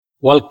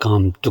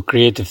Welcome to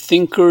Creative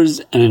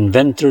Thinkers and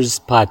Inventors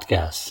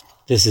Podcast.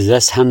 This is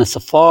S. Hannah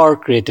Safar,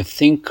 creative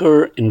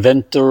thinker,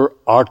 inventor,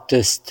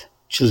 artist,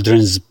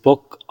 children's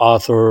book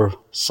author,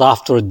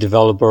 software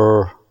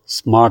developer,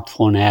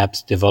 smartphone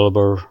apps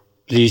developer.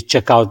 Please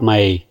check out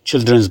my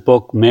children's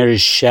book,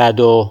 Mary's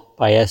Shadow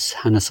by S.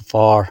 Hannah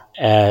Safar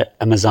at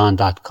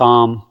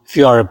Amazon.com. If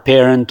you are a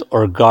parent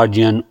or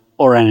guardian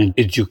or an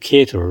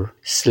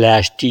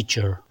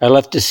educator/teacher, I'd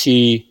love to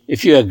see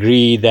if you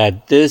agree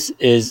that this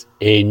is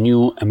a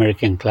new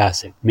American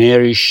classic,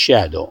 Mary's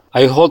Shadow.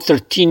 I hold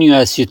 13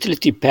 U.S.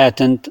 utility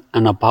patent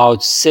and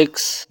about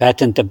 6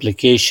 patent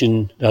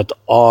applications that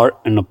are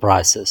in the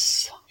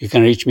process. You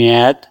can reach me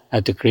at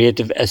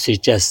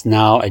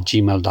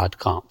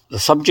thecreativeshsnow@gmail.com. The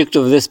subject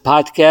of this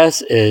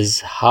podcast is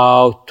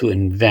how to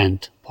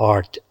invent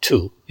part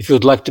 2. If you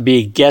would like to be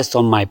a guest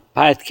on my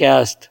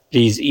podcast,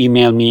 please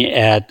email me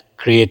at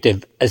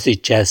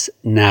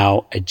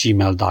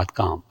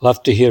creativeshsnow@gmail.com.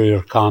 Love to hear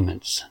your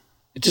comments.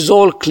 It is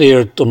all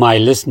clear to my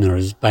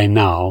listeners by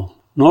now,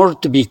 in order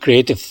to be a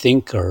creative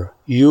thinker,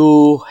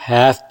 you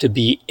have to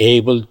be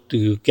able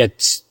to get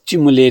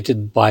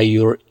stimulated by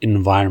your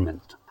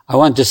environment. I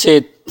want to say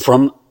it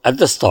from at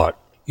the start.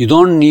 You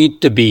don't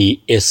need to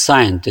be a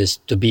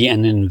scientist to be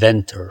an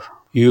inventor.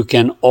 You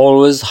can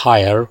always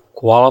hire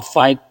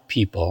qualified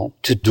people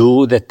to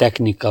do the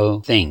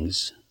technical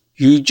things.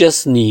 You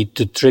just need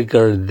to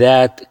trigger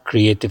that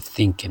creative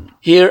thinking.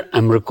 Here,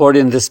 I'm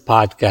recording this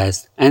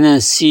podcast and I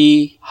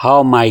see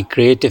how my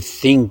creative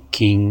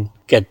thinking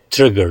get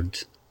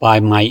triggered by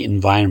my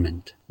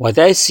environment. What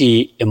I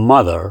see, a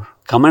mother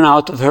coming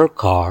out of her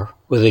car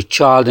with a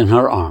child in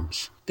her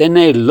arms. Then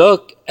I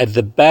look at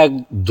the back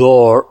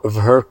door of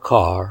her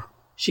car.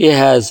 She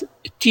has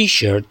a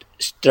t-shirt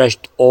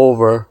stretched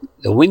over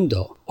the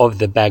window of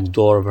the back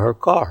door of her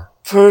car.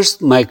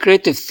 First, my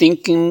creative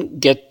thinking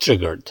get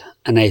triggered.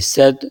 And I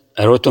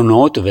wrote a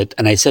note of it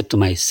and I said to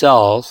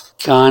myself,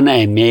 can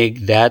I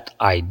make that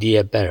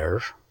idea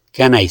better?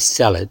 Can I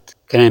sell it?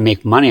 Can I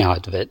make money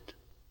out of it?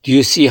 Do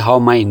you see how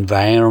my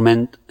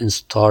environment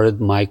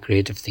started my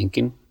creative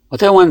thinking?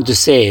 What I wanted to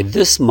say,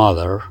 this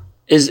mother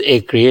is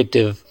a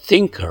creative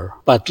thinker,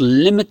 but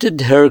limited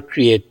her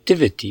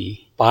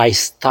creativity by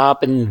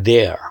stopping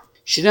there.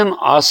 She didn't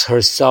ask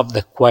herself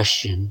the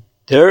question,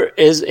 there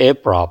is a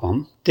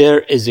problem, there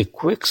is a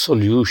quick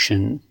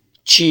solution,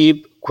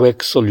 cheap,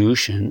 quick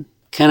solution.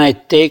 Can I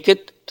take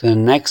it to the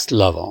next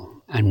level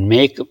and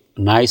make a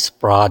nice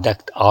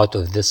product out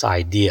of this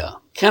idea?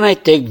 Can I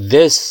take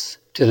this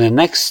to the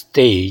next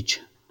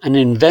stage and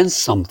invent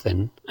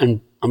something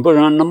and put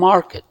it on the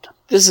market?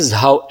 This is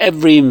how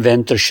every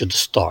inventor should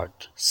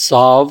start.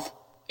 Solve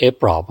a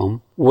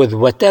problem with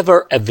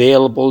whatever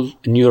available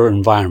in your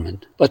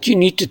environment. But you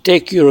need to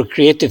take your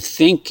creative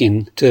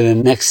thinking to the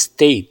next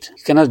state.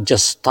 You cannot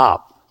just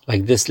stop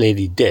like this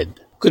lady did.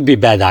 Could be a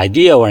bad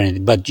idea or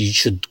anything, but you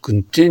should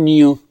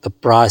continue the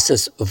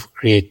process of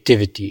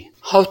creativity.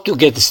 How to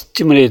get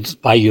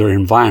stimulated by your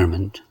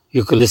environment?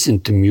 You could listen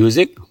to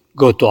music,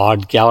 go to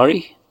art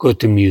gallery, go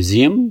to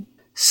museum,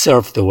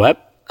 surf the web,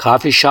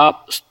 coffee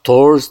shop,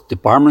 stores,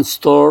 department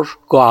store,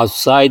 go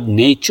outside,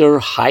 nature,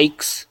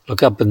 hikes,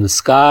 look up in the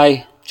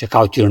sky, check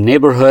out your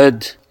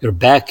neighborhood, your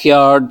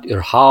backyard,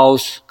 your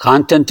house,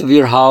 content of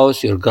your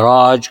house, your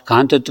garage,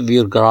 content of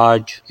your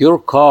garage, your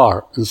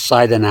car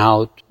inside and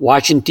out,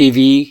 watching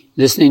TV,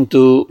 listening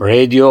to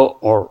radio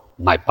or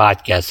my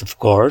podcast, of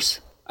course.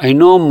 I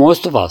know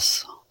most of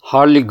us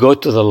hardly go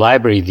to the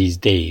library these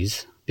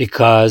days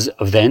because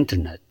of the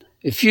internet.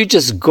 If you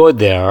just go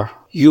there,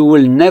 you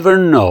will never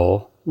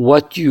know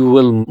what you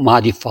will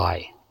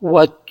modify,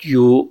 what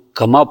you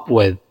come up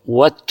with,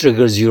 what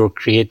triggers your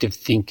creative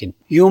thinking.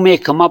 You may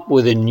come up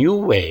with a new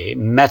way,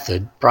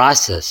 method,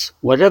 process,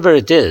 whatever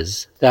it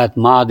is that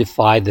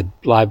modify the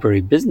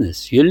library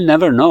business. You'll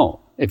never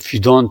know if you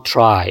don't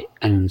try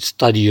and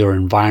study your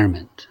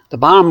environment. The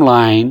bottom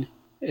line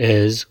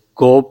is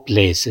go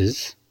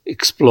places,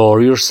 explore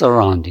your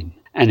surrounding,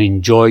 and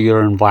enjoy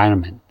your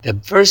environment. The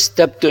first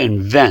step to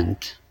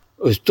invent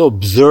is to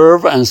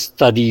observe and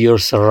study your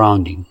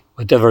surrounding.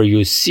 Whatever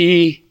you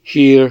see,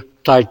 hear,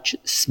 touch,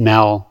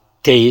 smell,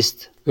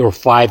 taste, your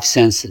 5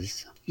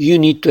 senses. You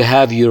need to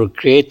have your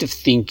creative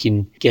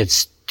thinking get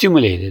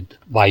stimulated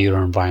by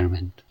your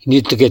environment. You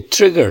need to get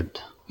triggered.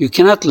 You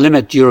cannot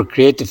limit your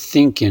creative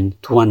thinking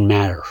to one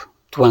matter,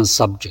 to one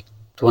subject,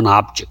 to one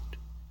object.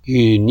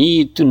 You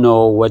need to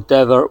know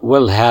whatever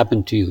will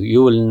happen to you.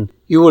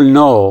 You will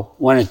know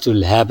when it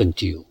will happen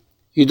to you.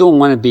 You don't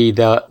want to be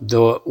the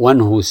one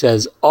who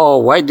says, oh,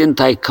 why didn't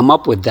I come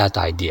up with that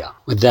idea,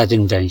 with that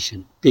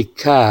invention?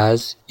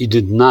 Because you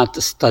did not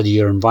study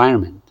your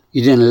environment.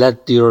 You didn't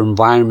let your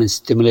environment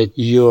stimulate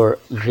your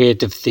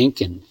creative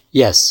thinking.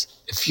 Yes,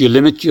 if you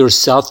limit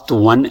yourself to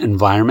one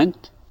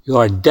environment, you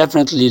are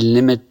definitely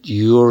limit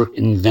your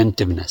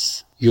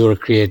inventiveness, your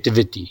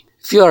creativity.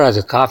 If you are at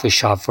a coffee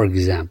shop, for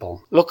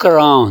example, look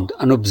around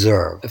and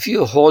observe. If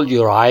you hold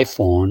your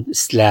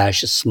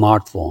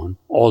iPhone/smartphone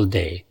all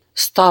day,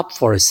 stop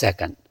for a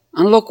second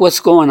and look what's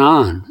going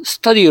on.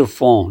 Study your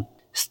phone.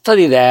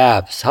 Study the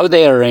apps, how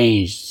they are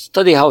arranged,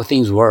 study how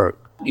things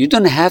work. You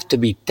don't have to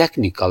be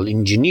technical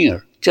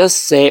engineer.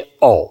 Just say,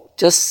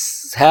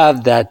 just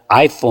have that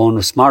iPhone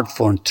or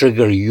smartphone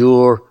trigger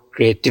your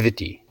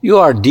creativity. You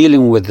are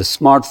dealing with the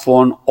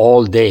smartphone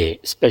all day,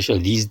 especially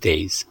these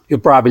days. You're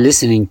probably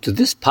listening to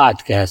this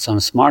podcast on a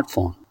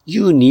smartphone.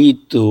 You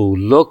need to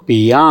look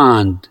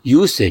beyond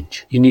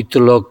usage. You need to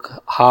look,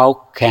 how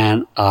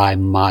can I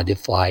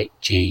modify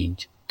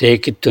change?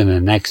 Take it to the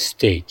next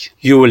stage.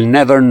 You will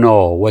never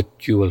know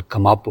what you will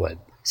come up with.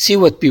 See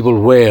what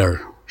people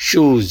wear,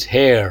 shoes,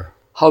 hair,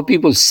 how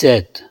people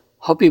sit,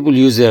 how people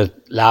use their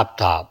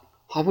laptop,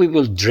 how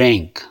people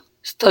drink.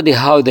 Study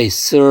how they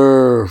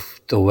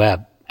surf the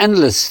web.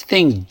 Endless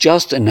things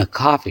just in a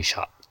coffee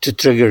shop to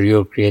trigger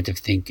your creative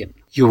thinking.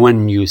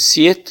 When you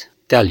see it,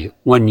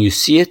 when you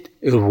see it,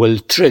 it will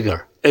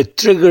trigger. It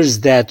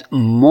triggers that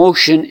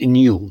motion in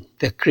you.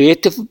 The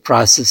creative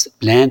process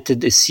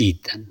planted a seed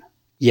then.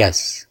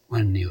 Yes,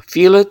 when you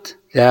feel it,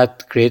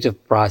 that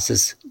creative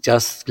process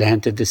just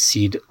planted the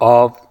seed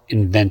of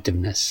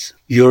inventiveness.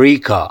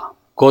 Eureka!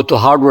 Go to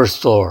hardware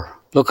store.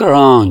 Look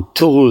around.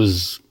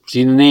 Tools,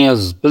 see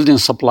nails, building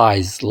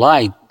supplies,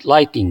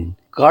 lighting,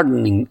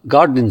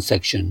 garden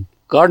section,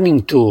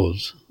 gardening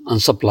tools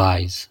and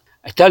supplies.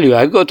 I tell you,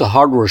 I go to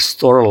hardware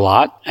store a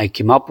lot. I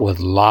came up with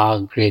a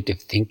lot of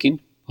creative thinking,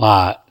 a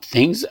lot of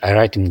things. I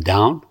write them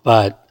down,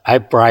 but I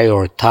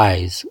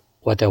prioritize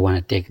what I want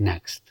to take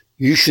next.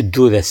 You should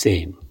do the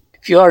same.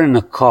 If you are in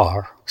a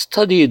car,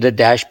 study the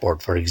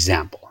dashboard, for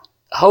example.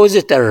 How is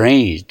it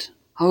arranged?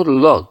 How it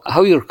looks?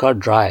 How your car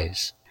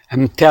drives?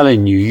 I'm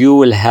telling you, you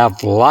will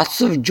have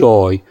lots of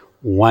joy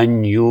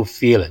when you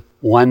feel it,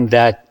 one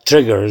that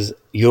triggers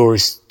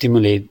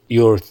stimulate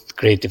your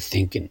creative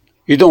thinking.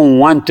 You don't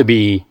want to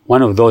be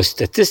one of those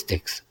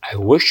statistics. I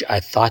wish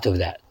I thought of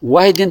that.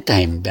 Why didn't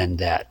I invent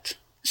that?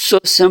 So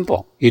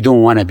simple. You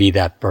don't want to be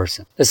that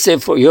person. Let's say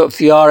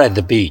if you are at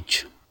the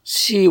beach,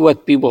 see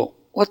what people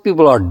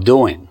are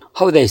doing,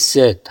 how they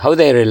sit, how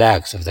they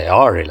relax, if they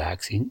are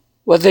relaxing,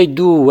 what they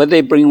do, what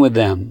they bring with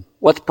them,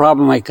 what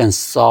problem I can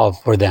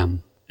solve for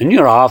them. In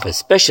your office,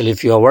 especially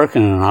if you are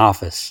working in an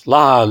office, a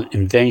lot of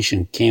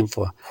invention came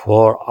for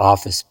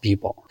office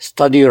people.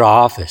 Study your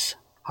office,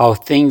 how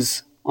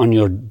things on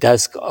your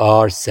desk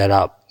are set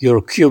up.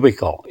 Your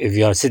cubicle, if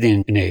you are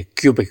sitting in a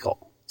cubicle.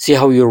 See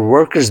how your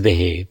workers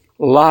behave.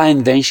 A lot of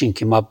invention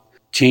came up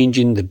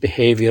changing the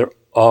behavior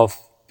of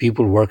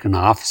people working in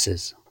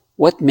offices.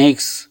 What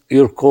makes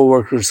your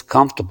coworkers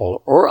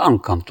comfortable or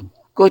uncomfortable?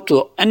 Go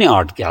to any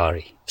art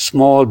gallery,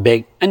 small,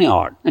 big, any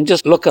art, and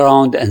just look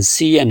around and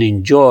see and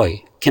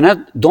enjoy.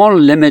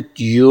 Don't limit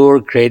your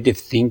creative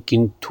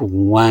thinking to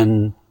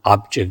one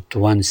object, to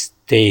one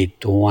state,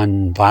 to one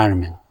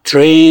environment.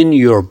 Train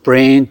your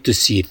brain to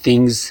see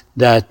things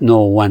that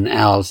no one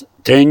else.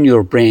 Train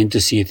your brain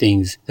to see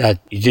things that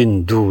you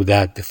didn't do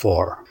that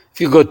before. If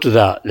you go to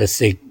the, let's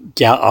say,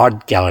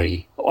 art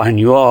gallery, and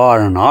you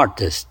are an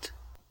artist,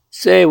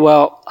 say,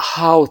 well,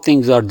 how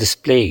things are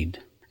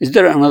displayed. Is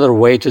there another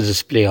way to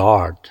display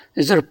art?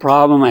 Is there a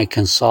problem I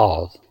can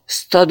solve?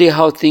 Study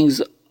how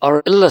things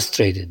are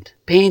illustrated,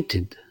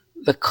 painted,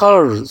 the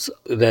colors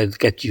that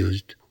get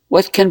used.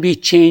 What can be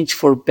changed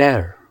for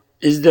better?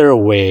 Is there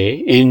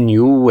a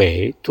new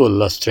way to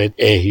illustrate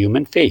a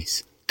human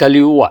face? Tell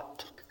you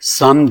what,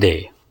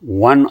 someday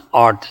one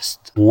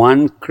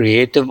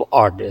creative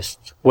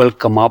artist will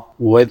come up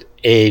with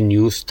a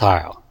new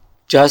style,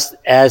 just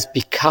as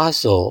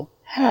Picasso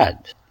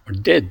had or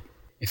did.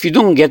 If you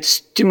don't get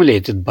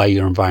stimulated by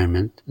your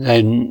environment,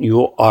 then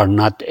you are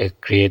not a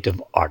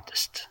creative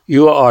artist.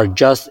 You are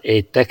just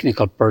a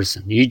technical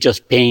person. You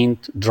just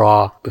paint,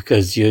 draw,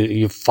 because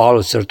you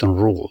follow certain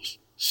rules,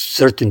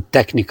 certain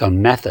technical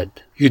method.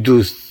 You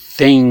do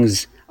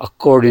things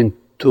according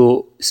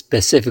to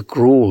specific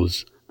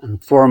rules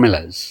and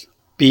formulas.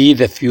 Be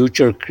the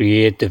future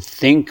creative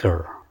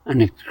thinker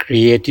and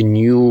create a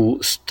new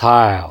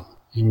style,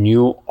 a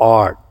new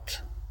art.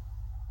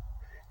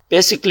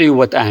 Basically,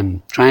 what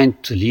I'm trying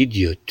to lead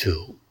you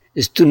to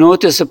is to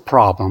notice a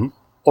problem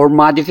or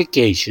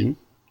modification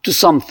to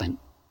something,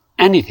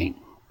 anything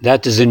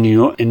that is in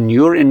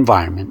your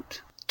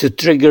environment to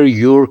trigger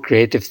your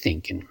creative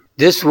thinking.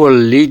 This will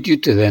lead you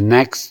to the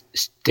next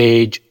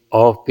stage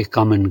of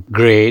becoming a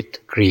great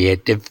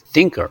creative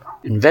thinker,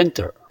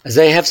 inventor. As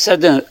I have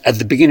said at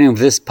the beginning of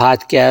this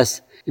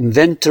podcast,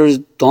 inventors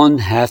don't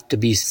have to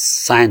be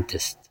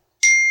scientists.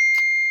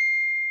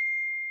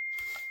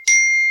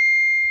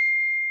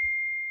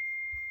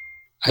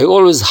 I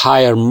always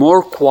hire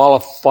more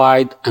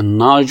qualified and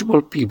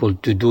knowledgeable people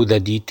to do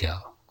the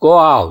detail. Go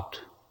out.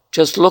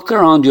 Just look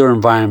around your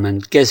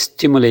environment. Get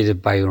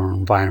stimulated by your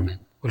environment.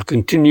 We'll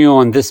continue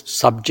on this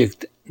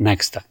subject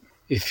next time.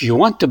 If you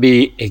want to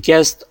be a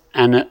guest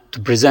and to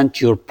present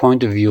your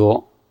point of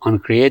view on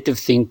Creative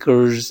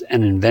Thinkers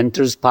and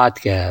Inventors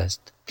podcast,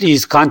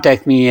 please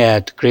contact me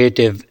at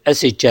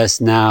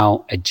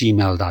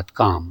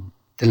creativeshsnow@gmail.com.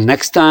 Till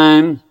next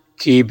time,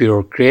 keep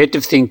your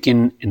creative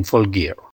thinking in full gear.